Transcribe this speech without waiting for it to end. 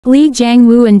Lee Jang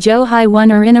Woo and Jo Hye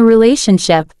Won are in a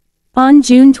relationship. On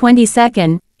June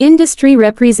 22, industry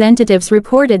representatives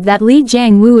reported that Lee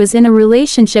Jang Woo is in a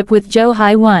relationship with Jo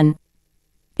Hye Won.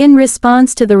 In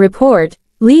response to the report,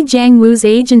 Lee Jang Woo's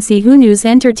agency Hunus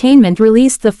Entertainment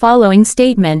released the following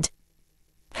statement.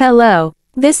 Hello,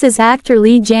 this is actor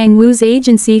Lee Jang Woo's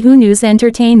agency Hunus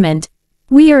Entertainment.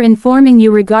 We are informing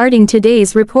you regarding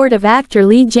today's report of actor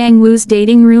Lee Jang Woo's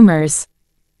dating rumors.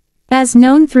 As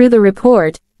known through the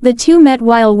report, the two met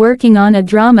while working on a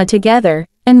drama together,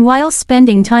 and while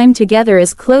spending time together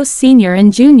as close senior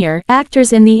and junior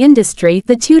actors in the industry,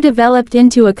 the two developed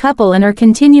into a couple and are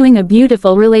continuing a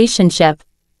beautiful relationship.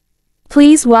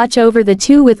 Please watch over the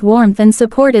two with warmth and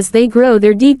support as they grow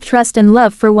their deep trust and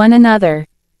love for one another.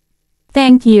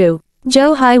 Thank you.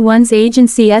 Jo Hye Won's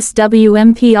agency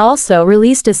SWMP also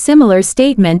released a similar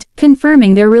statement,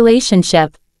 confirming their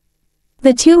relationship.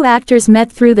 The two actors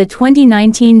met through the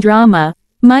 2019 drama,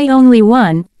 My Only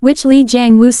One, which Lee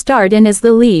Jang Woo starred in as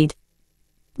the lead.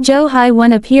 Jo Hye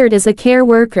Won appeared as a care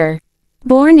worker.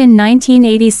 Born in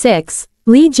 1986,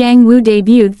 Lee Jang Woo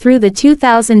debuted through the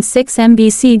 2006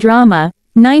 MBC drama,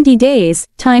 90 Days,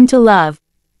 Time to Love.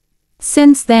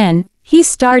 Since then, he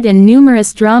starred in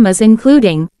numerous dramas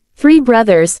including Three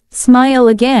Brothers, Smile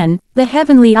Again, The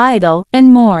Heavenly Idol,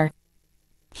 and more.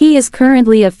 He is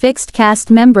currently a fixed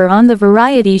cast member on the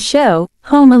variety show,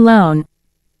 Home Alone.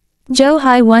 Jo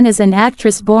Hye Won is an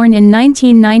actress born in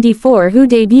 1994 who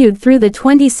debuted through the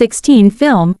 2016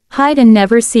 film, Hide and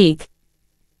Never Seek.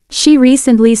 She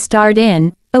recently starred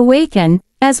in Awaken,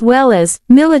 as well as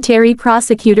Military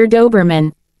Prosecutor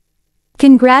Doberman.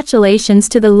 Congratulations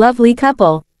to the lovely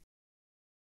couple.